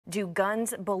Do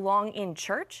guns belong in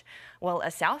church? Well, a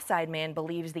Southside man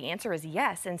believes the answer is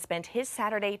yes and spent his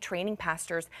Saturday training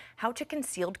pastors how to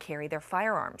concealed carry their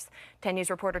firearms. 10 News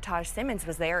reporter Taj Simmons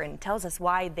was there and tells us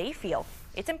why they feel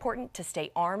it's important to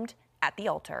stay armed at the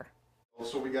altar.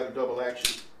 So we got a double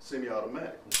action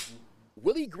semi-automatic.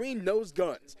 Willie Green knows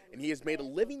guns, and he has made a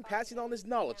living passing on his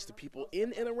knowledge to people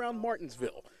in and around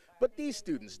Martinsville. But these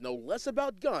students know less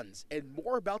about guns and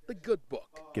more about the good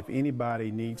book. If anybody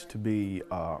needs to be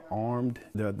armed,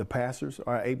 the pastors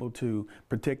are able to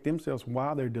protect themselves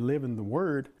while they're delivering the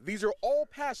word. These are all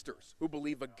pastors who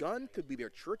believe a gun could be their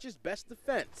church's best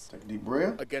defense. Take a deep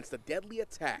breath. Against a deadly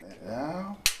attack.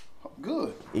 Yeah.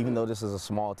 Good. Even though this is a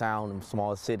small town and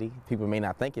small city, people may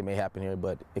not think it may happen here,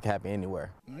 but it can happen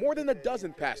anywhere. More than a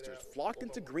dozen pastors flocked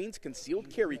into Green's concealed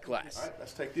carry class. All right,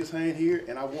 let's take this hand here,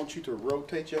 and I want you to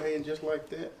rotate your hand just like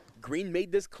that. Green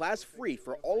made this class free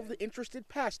for all of the interested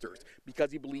pastors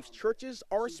because he believes churches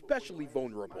are especially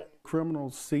vulnerable.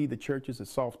 Criminals see the churches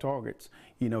as soft targets.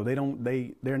 You know,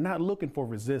 they're not looking for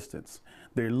resistance.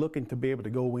 They're looking to be able to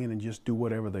go in and just do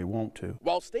whatever they want to.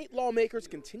 While state lawmakers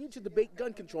continue to debate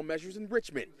gun control measures in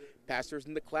Richmond, pastors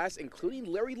in the class, including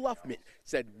Larry Luffman,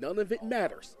 said none of it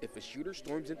matters if a shooter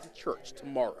storms into church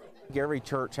tomorrow. Every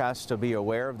church has to be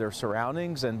aware of their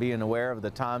surroundings and being aware of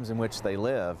the times in which they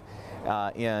live.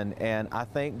 And I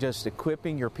think just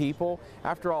equipping your people,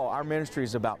 after all, our ministry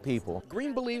is about people.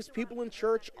 Green believes people in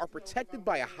church are protected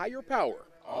by a higher power.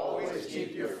 Always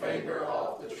keep your finger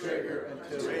off the trigger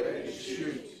until ready to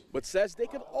shoot. But says they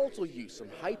could also use some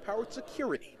high-powered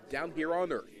security down here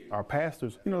on earth. Our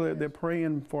pastors, you know, they're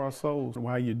praying for our souls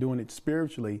while you're doing it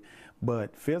spiritually,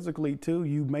 but physically too,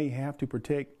 you may have to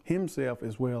protect himself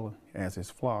as well as his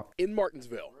flock. In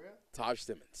Martinsville, Taj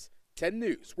Simmons, 10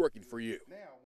 News, working for you.